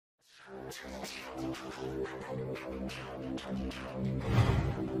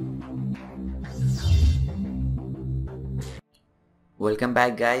Welcome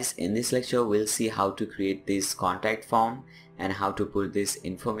back guys. In this lecture we'll see how to create this contact form and how to put this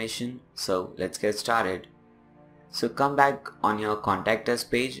information. So let's get started. So come back on your contact us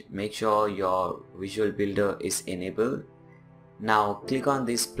page, make sure your visual builder is enabled. Now click on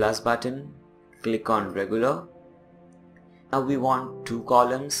this plus button, click on regular. Now we want two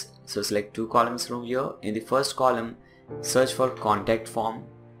columns, so select two columns from here. In the first column, search for contact form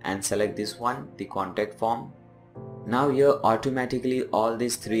and select this one, the contact form. Now here automatically all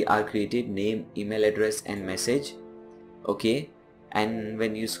these three are created: name, email address and message. Okay, and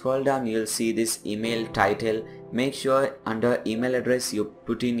when you scroll down you'll see this email title. Make sure under email address you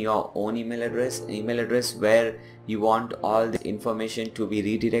put in your own email address where you want all the information to be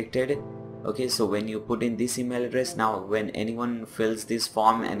redirected. Okay, so when you put in this email address, now when anyone fills this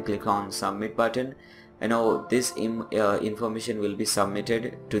form and click on submit button, this information will be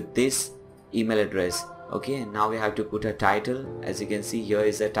submitted to this email address. Okay, now we have to put a title. As you can see, here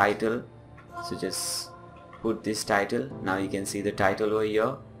is a title, so just put this title. Now you can see the title over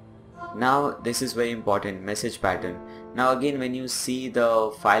here. Now this is very important, message pattern. Now again, when you see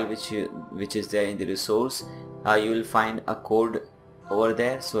the file which is there in the resource, you will find a code over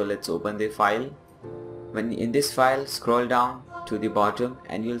there. So let's open the file. When in this file, scroll down to the bottom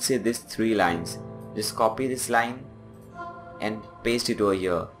and you'll see these three lines. Just copy this line and paste it over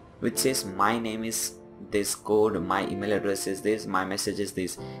here, which says my name is this code, my email address is this, my message is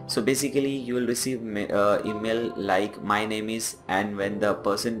this. So basically you will receive email like my name is, and when the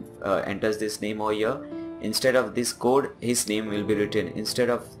person enters this name over here, instead of this code his name will be written. Instead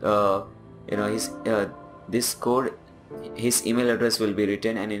of this code, his email address will be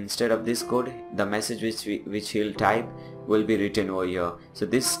written, and instead of this code the message which he'll type will be written over here. So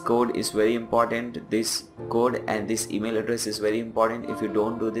this code is very important. This code and this email address is very important. If you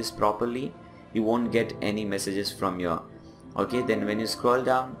don't do this properly, you won't get any messages from here. Okay, then when you scroll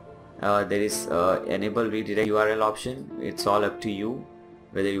down, there is enable redirect URL option. It's all up to you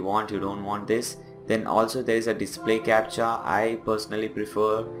whether you don't want this. Then also there is a display captcha. I personally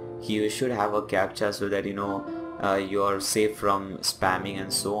prefer you should have a captcha so that you are safe from spamming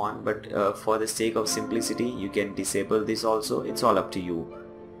and so on, but for the sake of simplicity you can disable this also. It's all up to you.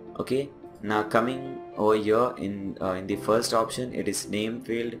 Okay, now coming over here in the first option, it is name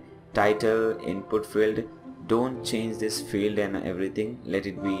field, title, input field. Don't change this field and everything, let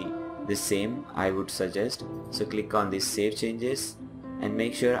it be the same, I would suggest. So click on this save changes and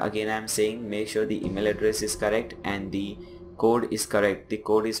make sure, again I am saying, make sure the email address is correct and the code is correct. The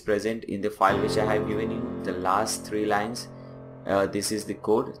code is present in the file which I have given you, the last three lines. This is the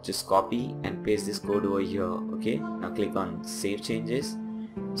code, just copy and paste this code over here. Okay, now click on save changes.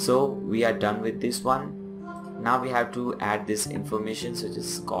 So we are done with this one. Now we have to add this information, so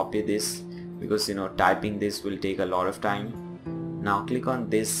just copy this because typing this will take a lot of time. Now click on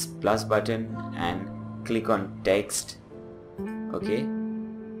this plus button and click on text. Okay,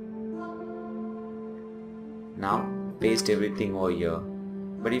 now paste everything over here.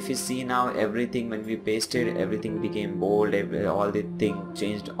 But if you see now, everything when we pasted, everything became bold, all the thing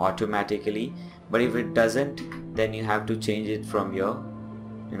changed automatically. But if it doesn't, then you have to change it from here.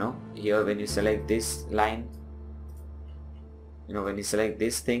 Here when you select this line, when you select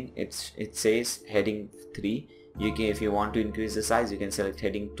this thing, it says heading 3. You can, if you want to increase the size, you can select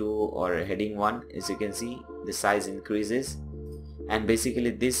heading 2 or heading 1. As you can see, the size increases. And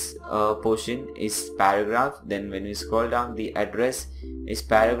basically this portion is paragraph. Then when we scroll down, the address is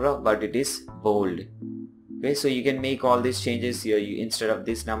paragraph but it is bold. Okay, so you can make all these changes here. Instead of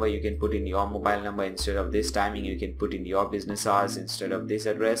this number you can put in your mobile number, instead of this timing you can put in your business hours, instead of this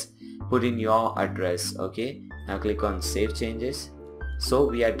address put in your address. Okay, now click on save changes. So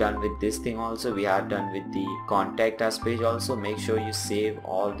we are done with this thing also. We are done with the contact us page also. Make sure you save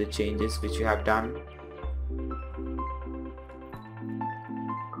all the changes which you have done.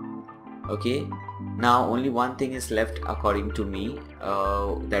 Okay, now only one thing is left according to me,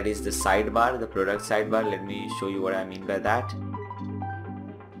 that is the sidebar, the product sidebar. Let me show you what I mean by that.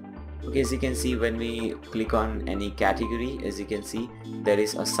 Okay, as you can see, when we click on any category, as you can see there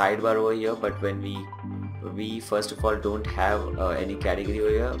is a sidebar over here, but when we first of all don't have any category over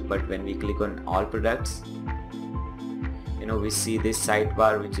here, but when we click on all products, we see this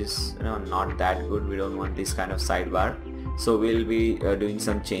sidebar which is not that good. We don't want this kind of sidebar. So we'll be doing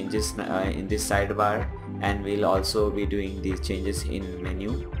some changes in this sidebar, and we'll also be doing these changes in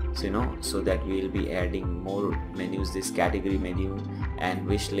menu. So that we'll be adding more menus, this category menu and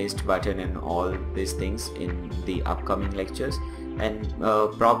wish list button and all these things in the upcoming lectures. and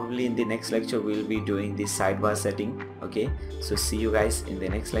probably in the next lecture we'll be doing the sidebar setting. Okay, so see you guys in the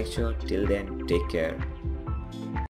next lecture. Till then, take care.